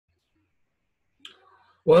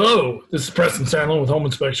Well, hello, this is Preston Sandlin with Home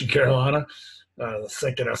Inspection Carolina. The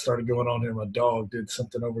second I started going on here, my dog did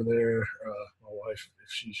something over there. My wife,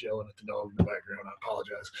 if she's yelling at the dog in the background, I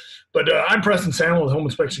apologize. But I'm Preston Sandlin with Home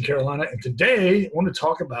Inspection Carolina, and today I want to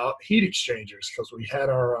talk about heat exchangers because we had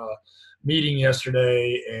our meeting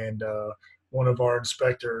yesterday, and one of our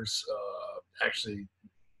inspectors, actually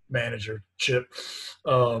manager Chip,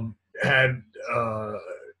 had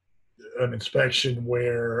an inspection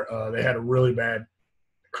where they had a really bad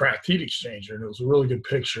cracked heat exchanger, and it was a really good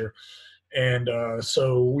picture. And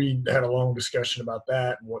so we had a long discussion about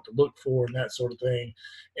that and what to look for and that sort of thing.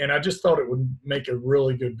 And I just thought it would make a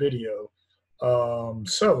really good video.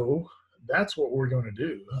 So that's what we're going to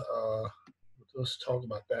do. Let's talk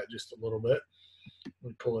about that just a little bit.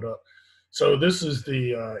 Let me pull it up. So this is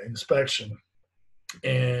the inspection,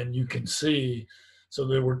 and you can see. So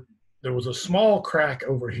there was a small crack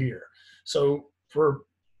over here. So for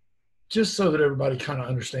just so that everybody kind of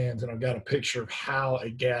understands, and I've got a picture of how a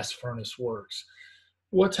gas furnace works.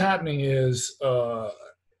 What's happening is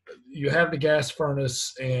you have the gas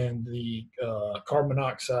furnace, and the carbon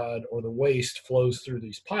monoxide or the waste flows through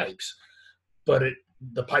these pipes, but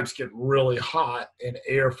the pipes get really hot and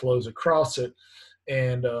air flows across it,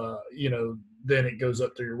 and then it goes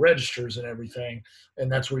up through your registers and everything,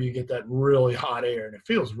 and that's where you get that really hot air, and it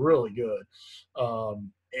feels really good.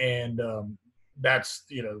 And that's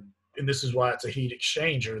and this is why it's a heat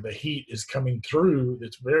exchanger. The heat is coming through,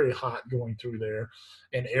 it's very hot going through there,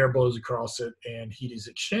 and air blows across it, and heat is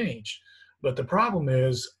exchanged. But the problem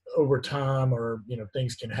is, over time, or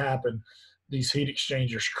things can happen, these heat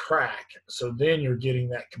exchangers crack. So then you're getting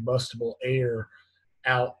that combustible air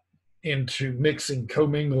out into mixing,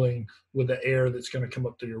 commingling with the air that's going to come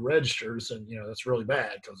up through your registers, and that's really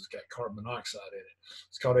bad because it's got carbon monoxide in it.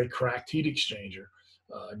 It's called a cracked heat exchanger,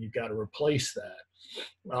 and you've got to replace that.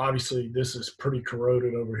 Obviously, this is pretty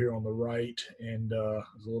corroded over here on the right, and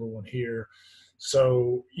there's a little one here.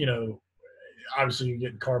 So obviously you're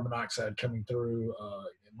getting carbon monoxide coming through.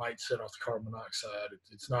 It might set off the carbon monoxide.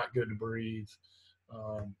 It's not good to breathe,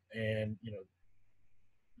 and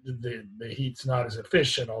the heat's not as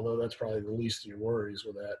efficient, although that's probably the least of your worries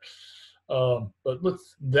with that. But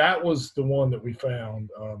that was the one that we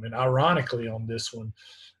found. And ironically, on this one,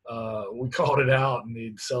 we called it out, and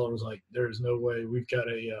the seller was like, "There's no way. We've got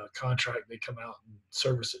a contract. They come out and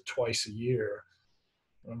service it twice a year."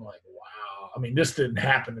 And I'm like, "Wow." I mean, this didn't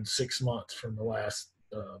happen in 6 months from the last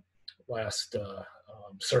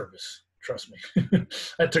service. Trust me,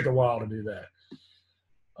 that took a while to do that.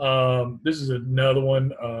 This is another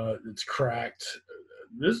one that's cracked.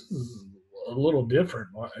 This is a little different.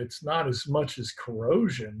 It's not as much as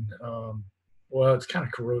corrosion. Well, it's kind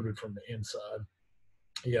of corroded from the inside.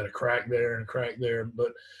 You got a crack there and a crack there,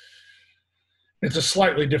 but it's a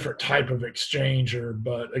slightly different type of exchanger.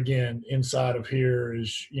 But again, inside of here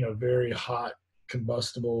is very hot,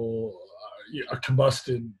 combustible,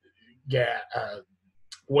 combusted gas,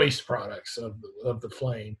 waste products of the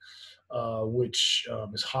flame, which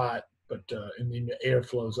is hot, but and then the air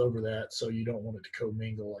flows over that, so you don't want it to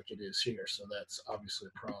commingle like it is here. So that's obviously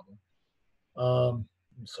a problem.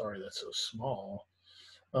 I'm sorry that's so small,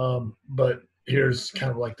 but here's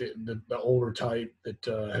kind of like the older type that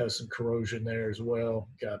has some corrosion there as well.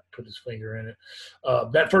 Got to put his finger in it.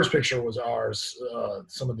 That first picture was ours.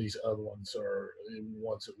 Some of these other ones are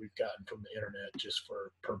ones that we've gotten from the internet just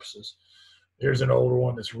for purposes. Here's an older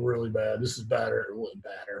one that's really bad. This is batter.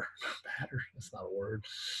 That's not a word.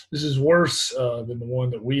 This is worse than the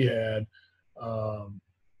one that we had.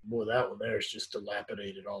 Boy, that one there is just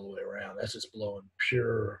dilapidated all the way around. That's just blowing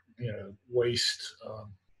pure, waste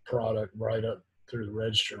product right up through the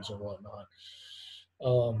registers and whatnot.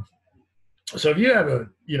 So if you have a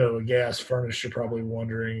gas furnace, you're probably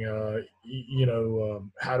wondering,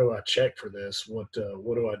 how do I check for this? What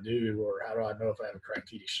do I do, or how do I know if I have a cracked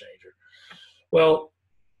heat exchanger? Well,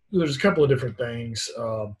 there's a couple of different things.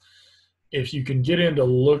 If you can get in to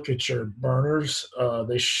look at your burners,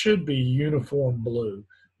 they should be uniform blue.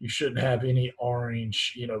 You shouldn't have any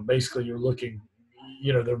orange. Basically, you're looking,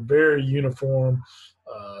 they're very uniform,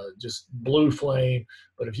 just blue flame.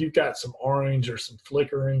 But if you've got some orange or some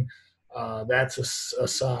flickering, that's a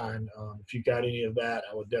sign. If you've got any of that,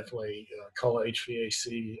 I would definitely call a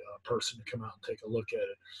HVAC person to come out and take a look at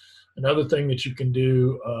it. Another thing that you can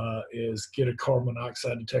do is get a carbon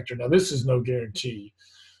monoxide detector. Now, this is no guarantee,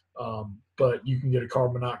 but you can get a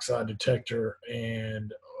carbon monoxide detector,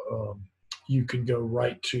 and you can go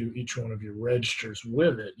right to each one of your registers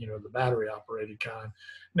with it, the battery operated kind.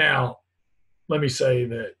 Now, let me say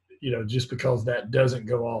that, just because that doesn't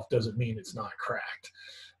go off doesn't mean it's not cracked.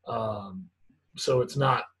 Um, so it's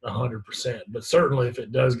not 100%. But certainly, if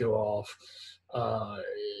it does go off,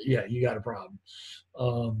 yeah, you got a problem.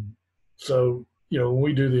 So when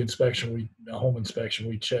we do the inspection, a home inspection,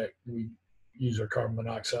 we use our carbon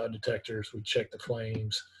monoxide detectors, we check the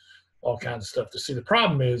flames, all kinds of stuff to see. The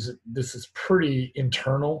problem is this is pretty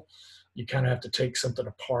internal. You kind of have to take something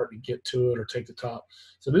apart to get to it, or take the top.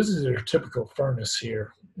 So this is your typical furnace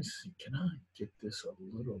here. Let me see, can I get this a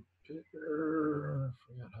little bigger? I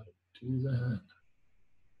forgot how to do that.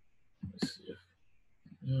 Let me see if,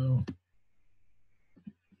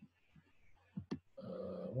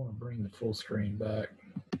 I want to bring the full screen back.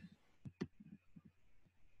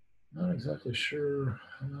 Not exactly sure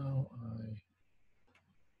how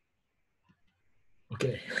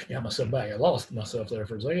okay, I got myself back. I lost myself there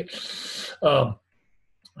for a second.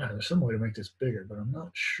 There's some way to make this bigger, but I'm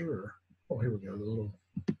not sure. Oh, here we go. There we go.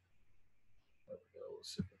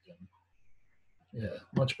 Let's see if we can. Yeah,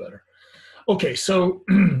 much better. Okay, so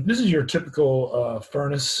this is your typical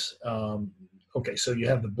furnace. Okay, so you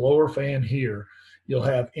have the blower fan here. You'll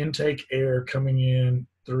have intake air coming in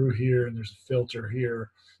through here, and there's a filter here.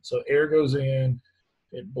 So air goes in,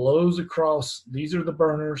 it blows across. These are the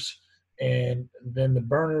burners, and then the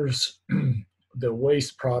burners, the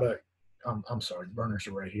waste product. I'm sorry, the burners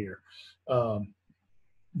are right here.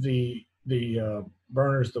 The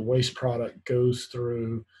burners, the waste product goes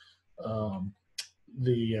through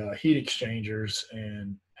the heat exchangers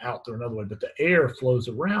and out through another way, but the air flows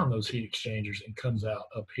around those heat exchangers and comes out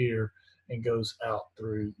up here and goes out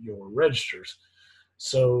through your registers.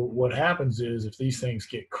 So what happens is, if these things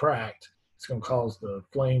get cracked, it's going to cause the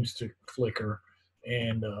flames to flicker,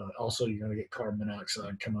 and also you're going to get carbon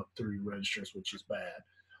monoxide come up through your registers, which is bad.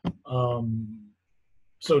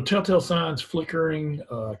 So telltale signs: flickering,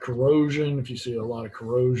 corrosion. If you see a lot of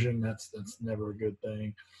corrosion, that's never a good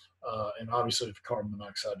thing. And obviously, if a carbon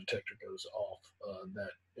monoxide detector goes off,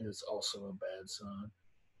 that is also a bad sign.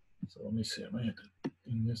 So let me see. I may have to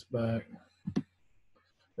bring this back.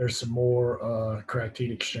 There's some more cracked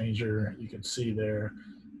heat exchanger. You can see there.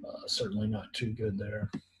 Certainly not too good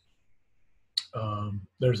there.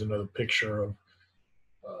 There's another picture of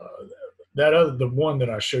the one that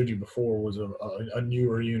I showed you before was a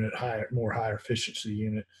newer unit, higher efficiency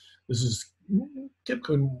unit. This is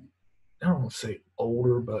typically, I don't want to say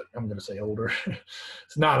older, but I'm going to say older.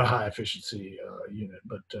 It's not a high efficiency unit,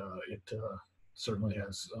 but it certainly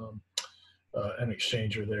has an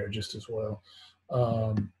exchanger there just as well.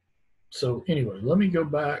 So anyway, let me go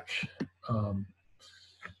back.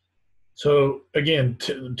 So again,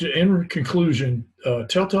 in conclusion,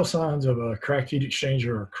 telltale signs of a cracked heat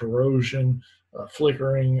exchanger are corrosion,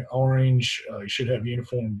 flickering orange. You should have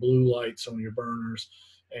uniform blue lights on your burners,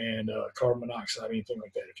 and carbon monoxide, anything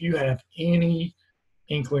like that. If you have any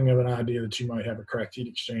inkling of an idea that you might have a cracked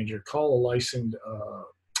heat exchanger, call a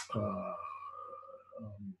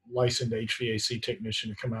licensed HVAC technician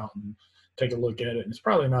to come out and take a look at it. And it's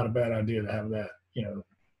probably not a bad idea to have that,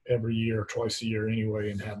 every year or twice a year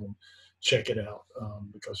anyway, and have them check it out,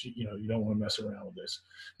 because you don't want to mess around with this.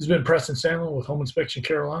 This has been Preston Sandlin with Home Inspection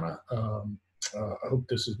Carolina. I hope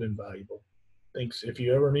this has been valuable. Thanks. If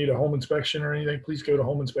you ever need a home inspection or anything, please go to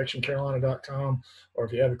homeinspectioncarolina.com, or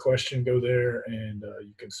if you have a question, go there and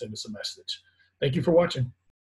you can send us a message. Thank you for watching.